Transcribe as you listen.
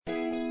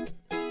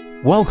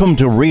Welcome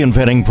to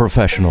Reinventing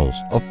Professionals,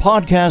 a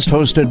podcast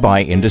hosted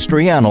by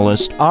industry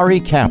analyst Ari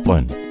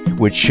Kaplan,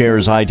 which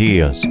shares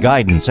ideas,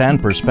 guidance,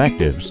 and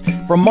perspectives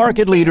from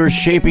market leaders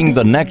shaping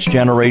the next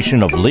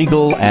generation of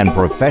legal and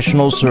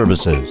professional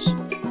services.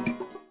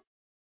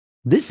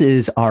 This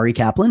is Ari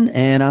Kaplan,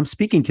 and I'm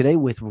speaking today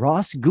with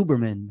Ross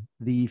Guberman,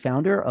 the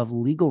founder of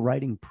Legal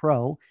Writing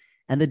Pro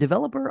and the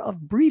developer of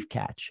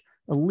Briefcatch,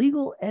 a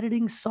legal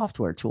editing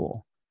software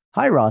tool.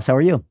 Hi, Ross. How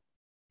are you?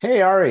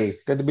 Hey, Ari.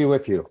 Good to be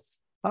with you.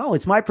 Oh,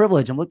 it's my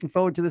privilege. I'm looking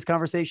forward to this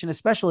conversation,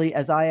 especially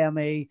as I am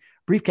a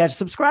Briefcatch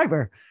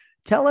subscriber.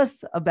 Tell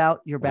us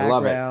about your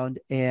background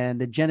and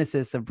the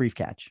genesis of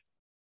Briefcatch.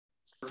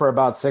 For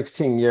about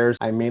 16 years,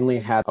 I mainly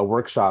had a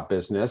workshop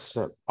business,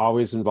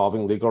 always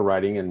involving legal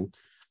writing in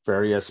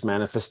various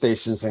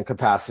manifestations and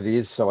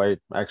capacities. So I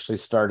actually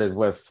started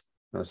with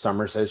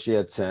summer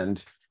associates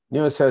and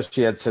new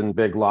associates in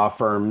big law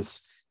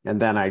firms. And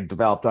then I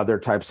developed other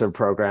types of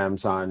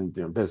programs on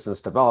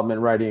business development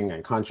writing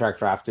and contract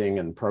drafting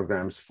and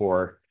programs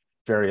for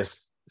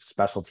various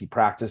specialty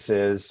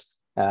practices.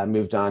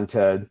 Moved on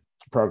to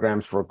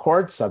programs for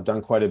courts. I've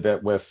done quite a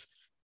bit with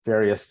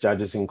various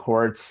judges in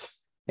courts.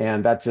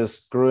 And that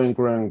just grew and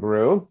grew and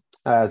grew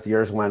as the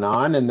years went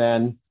on. And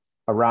then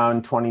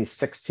around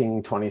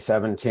 2016,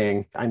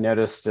 2017, I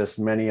noticed just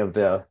many of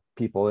the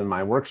people in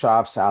my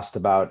workshops asked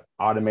about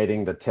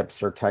automating the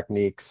tips or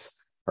techniques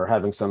or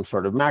having some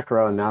sort of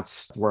macro. And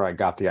that's where I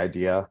got the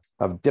idea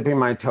of dipping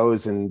my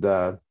toes in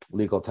the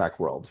legal tech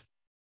world.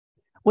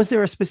 Was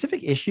there a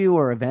specific issue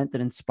or event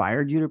that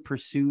inspired you to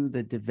pursue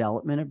the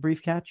development of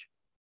Briefcatch?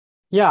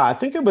 Yeah, I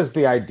think it was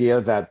the idea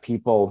that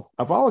people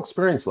of all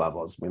experience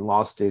levels,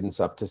 law students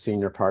up to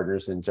senior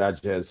partners and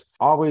judges,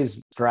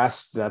 always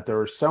stressed that there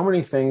were so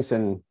many things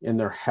in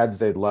their heads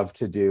they'd love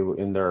to do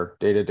in their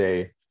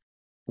day-to-day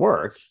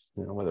work,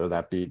 whether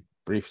that be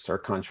briefs or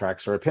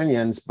contracts or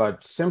opinions,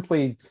 but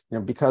simply,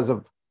 because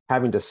of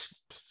having to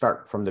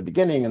start from the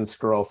beginning and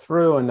scroll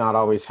through and not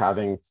always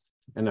having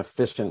an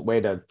efficient way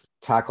to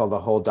tackle the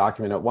whole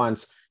document at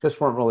once,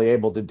 just weren't really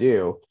able to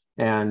do.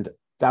 And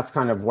that's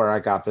kind of where I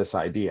got this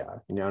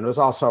idea, and it was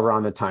also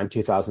around the time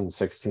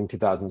 2016,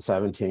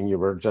 2017, you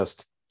were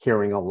just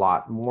hearing a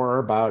lot more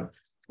about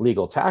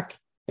legal tech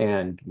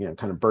and,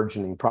 kind of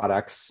burgeoning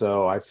products.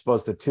 So I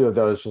suppose the two of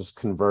those just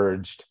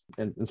converged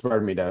and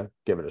inspired me to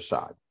give it a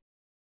shot.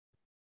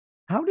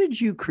 How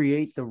did you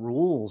create the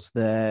rules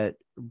that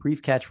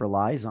Briefcatch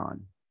relies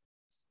on?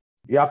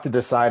 You have to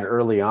decide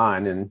early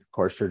on, and of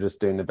course, you're just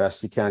doing the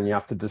best you can. You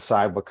have to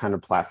decide what kind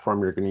of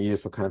platform you're going to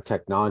use, what kind of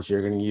technology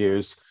you're going to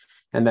use.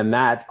 And then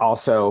that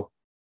also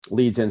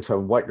leads into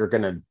what you're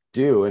going to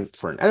do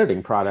for an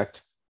editing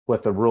product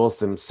with the rules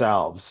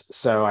themselves.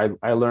 So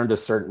I learned a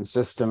certain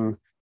system,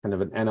 kind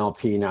of an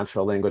NLP,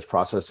 natural language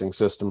processing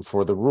system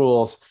for the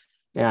rules.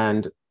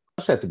 And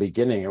especially at the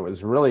beginning, it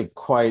was really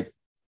quite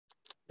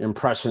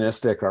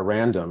impressionistic or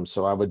random.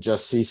 So I would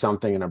just see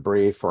something in a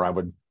brief, or I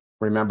would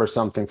remember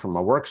something from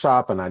a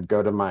workshop, and I'd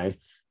go to my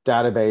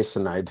database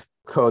and I'd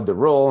code the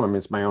rule.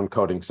 It's my own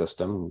coding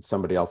system.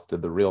 Somebody else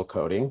did the real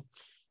coding.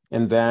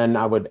 And then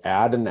I would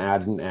add and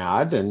add and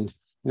add. And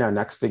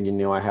next thing you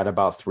knew, I had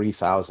about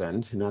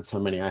 3,000. And that's how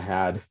many I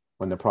had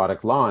when the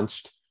product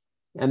launched.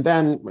 And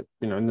then,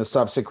 in the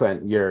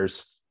subsequent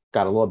years,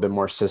 got a little bit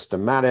more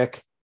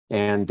systematic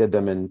and did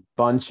them in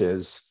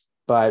bunches.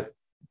 But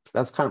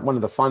that's kind of one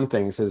of the fun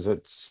things is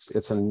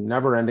it's a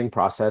never-ending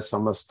process.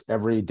 Almost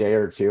every day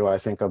or two, I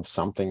think of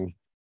something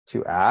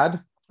to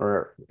add,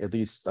 or at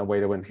least a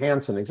way to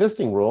enhance an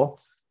existing rule.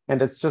 And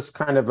it's just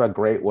kind of a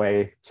great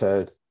way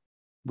to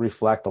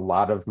reflect a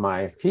lot of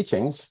my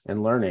teachings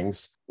and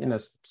learnings in a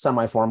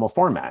semi-formal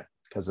format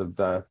because of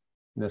the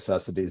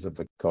necessities of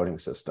the coding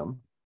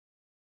system.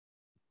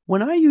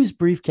 When I use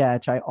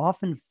Briefcatch, I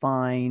often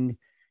find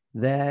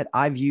that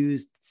I've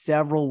used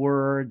several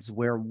words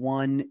where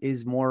one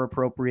is more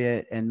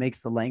appropriate and makes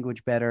the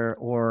language better,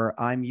 or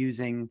I'm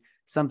using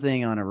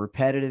something on a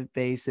repetitive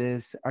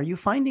basis. Are you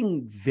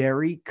finding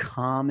very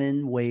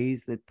common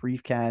ways that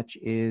Briefcatch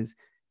is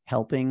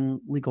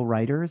helping legal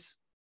writers?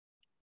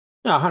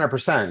 Yeah,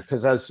 100%.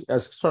 Because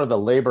as sort of the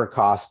labor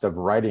cost of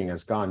writing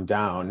has gone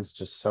down, it's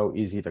just so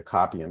easy to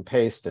copy and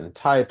paste and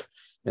type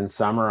and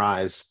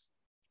summarize.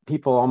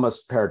 People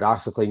almost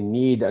paradoxically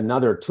need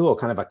another tool,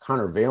 kind of a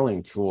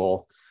countervailing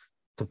tool,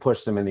 to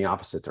push them in the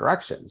opposite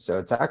direction. So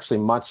it's actually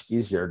much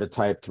easier to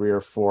type 3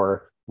 or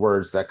 4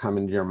 words that come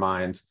into your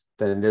mind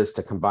than it is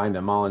to combine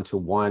them all into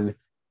one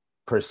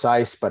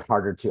precise but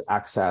harder to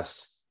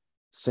access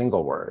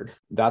single word.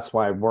 That's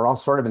why we're all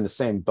sort of in the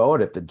same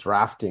boat at the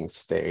drafting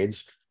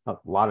stage. A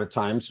lot of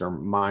times our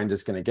mind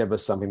is going to give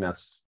us something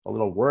that's a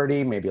little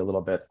wordy, maybe a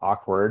little bit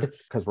awkward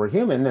because we're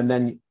human. And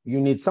then you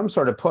need some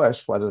sort of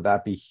push, whether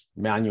that be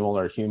manual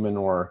or human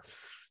or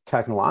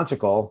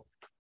technological,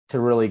 to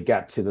really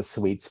get to the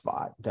sweet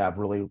spot, to have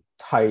really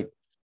tight,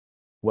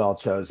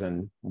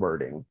 well-chosen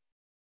wording.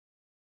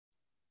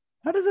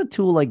 How does a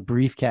tool like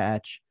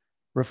Briefcatch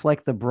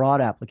reflect the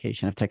broad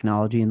application of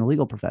technology in the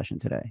legal profession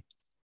today?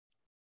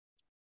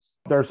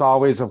 There's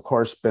always, of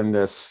course, been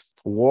this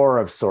war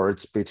of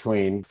sorts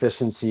between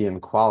efficiency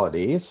and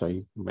quality.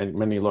 So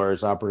many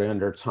lawyers operate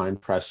under time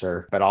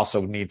pressure, but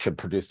also need to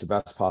produce the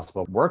best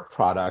possible work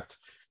product.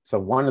 So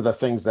one of the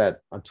things that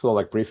a tool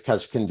like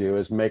Briefcatch can do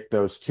is make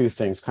those two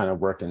things kind of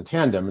work in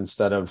tandem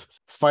instead of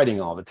fighting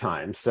all the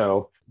time.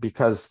 So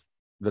because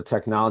the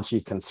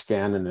technology can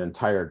scan an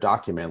entire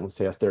document, let's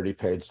say a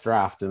 30-page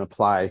draft, and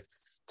apply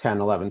 10,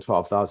 11,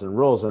 12,000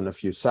 rules in a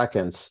few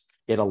seconds,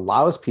 it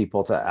allows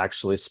people to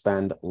actually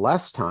spend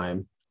less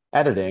time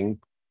editing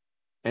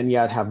and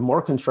yet have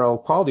more control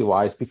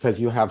quality-wise, because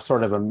you have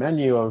sort of a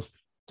menu of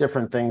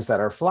different things that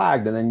are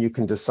flagged, and then you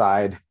can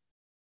decide,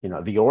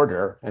 the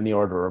order and the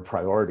order of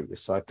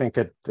priorities. So I think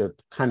the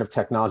kind of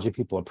technology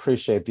people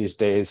appreciate these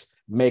days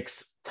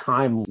makes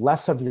time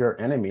less of your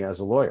enemy as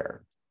a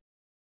lawyer.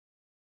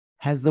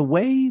 Has the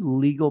way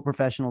legal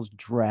professionals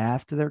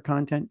draft their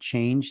content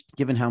changed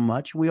given how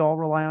much we all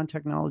rely on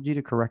technology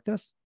to correct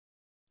us?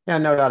 Yeah,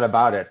 no doubt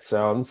about it.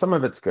 So some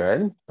of it's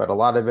good, but a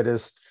lot of it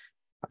is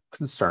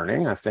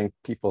concerning. I think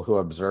people who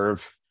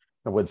observe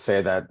would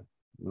say that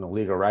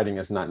legal writing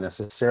is not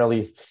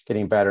necessarily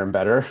getting better and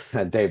better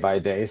day by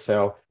day.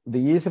 So the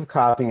ease of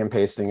copying and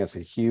pasting is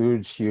a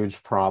huge,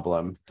 huge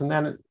problem. And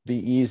then the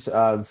ease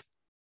of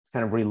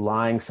kind of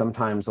relying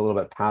sometimes a little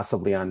bit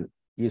passively on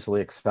easily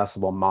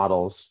accessible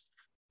models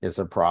is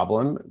a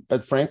problem.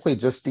 But frankly,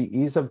 just the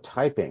ease of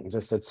typing,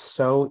 it's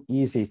so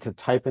easy to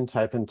type and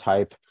type and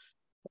type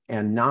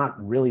and not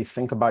really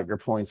think about your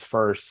points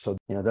first. So,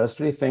 those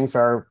three things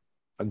are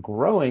a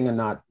growing and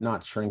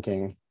not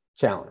shrinking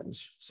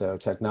challenge. So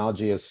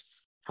technology is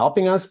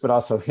helping us, but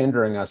also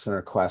hindering us in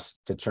our quest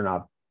to turn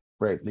out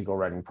great legal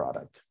writing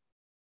product.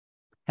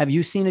 Have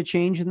you seen a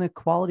change in the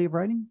quality of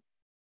writing?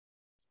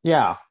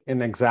 Yeah,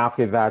 in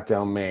exactly that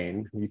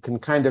domain. You can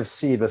kind of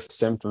see the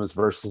symptoms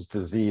versus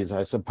disease,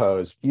 I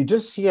suppose. You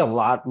just see a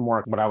lot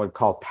more what I would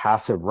call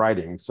passive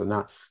writing. So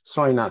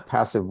not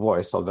passive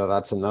voice, although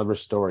that's another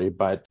story,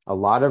 but a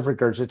lot of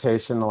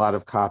regurgitation, a lot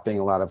of copying,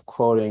 a lot of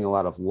quoting, a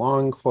lot of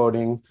long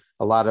quoting,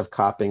 a lot of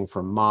copying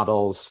from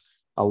models,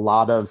 a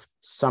lot of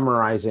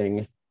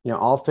summarizing,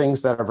 all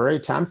things that are very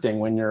tempting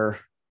when you're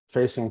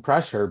facing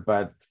pressure,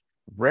 but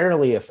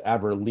rarely, if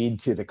ever, lead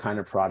to the kind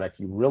of product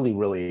you really,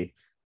 really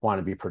want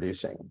to be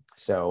producing.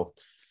 So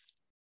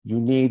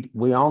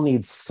we all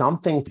need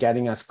something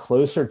getting us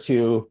closer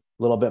to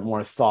a little bit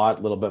more thought,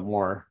 a little bit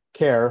more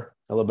care,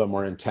 a little bit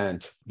more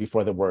intent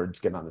before the words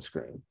get on the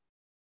screen.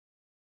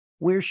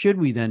 Where should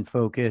we then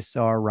focus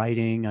our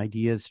writing,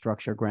 ideas,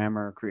 structure,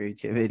 grammar,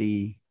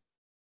 creativity?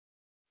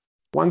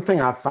 One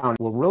thing I've found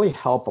will really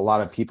help a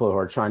lot of people who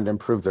are trying to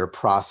improve their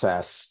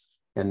process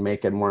and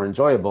make it more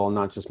enjoyable,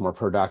 not just more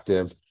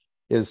productive,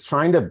 is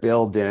trying to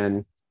build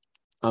in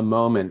a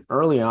moment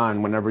early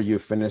on whenever you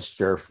finished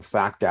your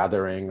fact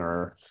gathering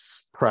or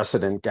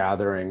precedent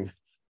gathering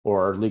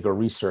or legal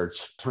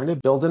research, trying to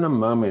build in a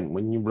moment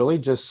when you really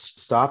just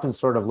stop and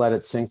sort of let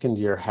it sink into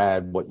your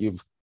head, what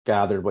you've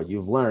gathered, what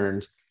you've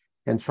learned,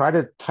 and try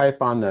to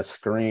type on the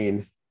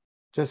screen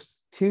just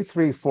 2,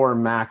 3, 4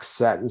 max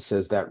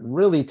sentences that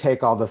really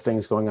take all the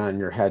things going on in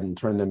your head and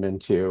turn them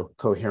into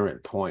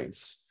coherent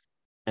points.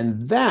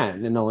 And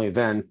then, and only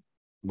then,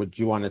 would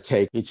you want to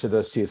take each of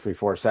those 2, 3,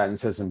 4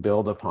 sentences and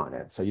build upon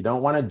it. So you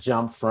don't want to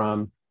jump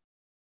from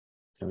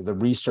the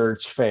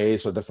research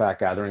phase or the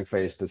fact gathering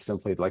phase to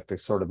simply like the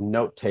sort of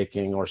note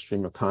taking or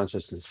stream of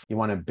consciousness. You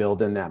want to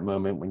build in that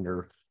moment when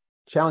you're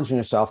challenging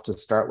yourself to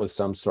start with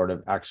some sort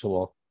of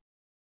actual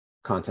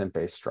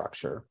content-based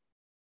structure.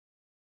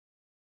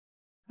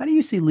 How do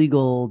you see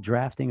legal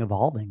drafting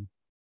evolving?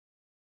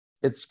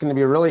 It's going to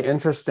be really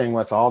interesting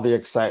with all the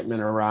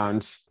excitement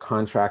around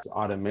contract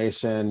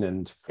automation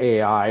and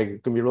AI.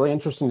 It's going to be really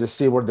interesting to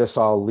see where this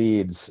all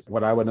leads.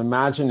 What I would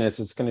imagine is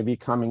it's going to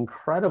become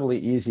incredibly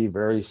easy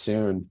very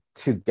soon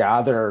to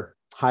gather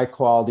high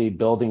quality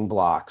building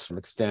blocks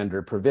from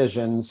standard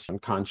provisions and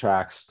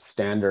contracts,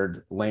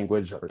 standard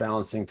language or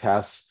balancing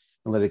tests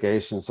and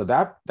litigation. So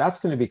that's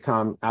going to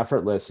become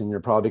effortless, and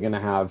you're probably going to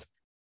have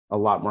a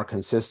lot more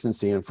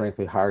consistency and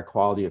frankly higher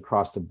quality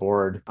across the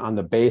board on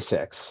the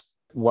basics.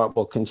 What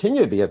will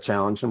continue to be a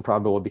challenge and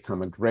probably will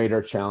become a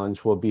greater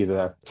challenge will be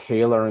the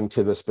tailoring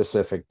to the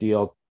specific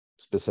deal,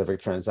 specific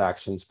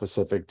transaction,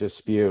 specific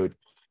dispute.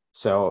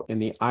 So in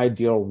the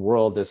ideal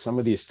world, as some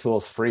of these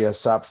tools free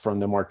us up from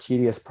the more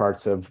tedious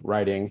parts of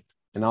writing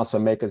and also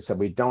make it so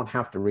we don't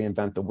have to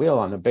reinvent the wheel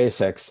on the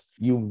basics,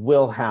 you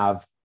will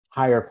have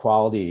higher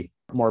quality,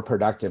 more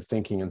productive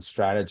thinking and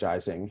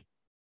strategizing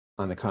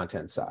on the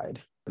content side.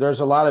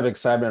 There's a lot of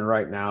excitement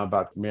right now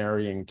about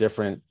marrying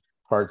different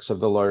parts of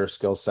the lawyer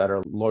skill set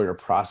or lawyer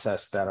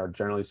process that are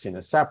generally seen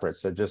as separate.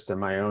 So just in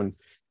my own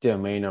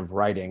domain of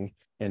writing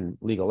and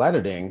legal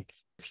editing,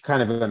 if you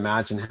kind of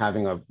imagine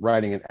having a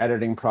writing and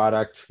editing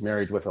product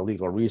married with a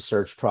legal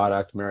research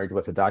product, married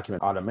with a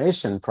document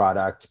automation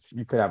product,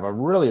 you could have a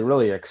really,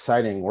 really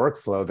exciting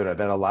workflow that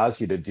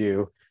allows you to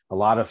do a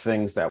lot of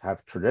things that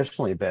have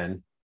traditionally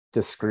been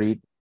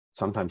discrete,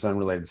 sometimes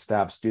unrelated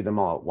steps, do them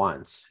all at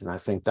once. And I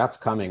think that's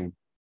coming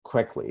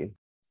quickly.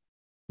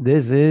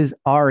 This is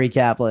Ari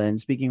Kaplan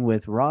speaking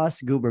with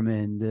Ross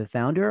Guberman, the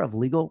founder of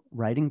Legal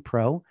Writing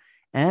Pro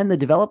and the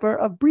developer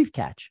of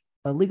BriefCatch,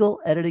 a legal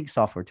editing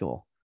software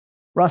tool.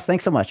 Ross,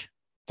 thanks so much.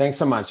 Thanks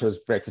so much. It was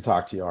great to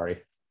talk to you,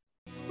 Ari.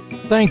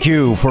 Thank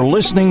you for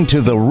listening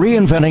to the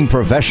Reinventing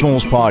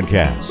Professionals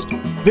podcast.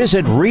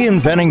 Visit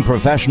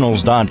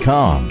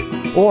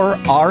reinventingprofessionals.com or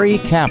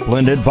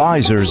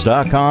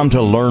arikaplanadvisors.com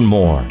to learn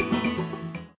more.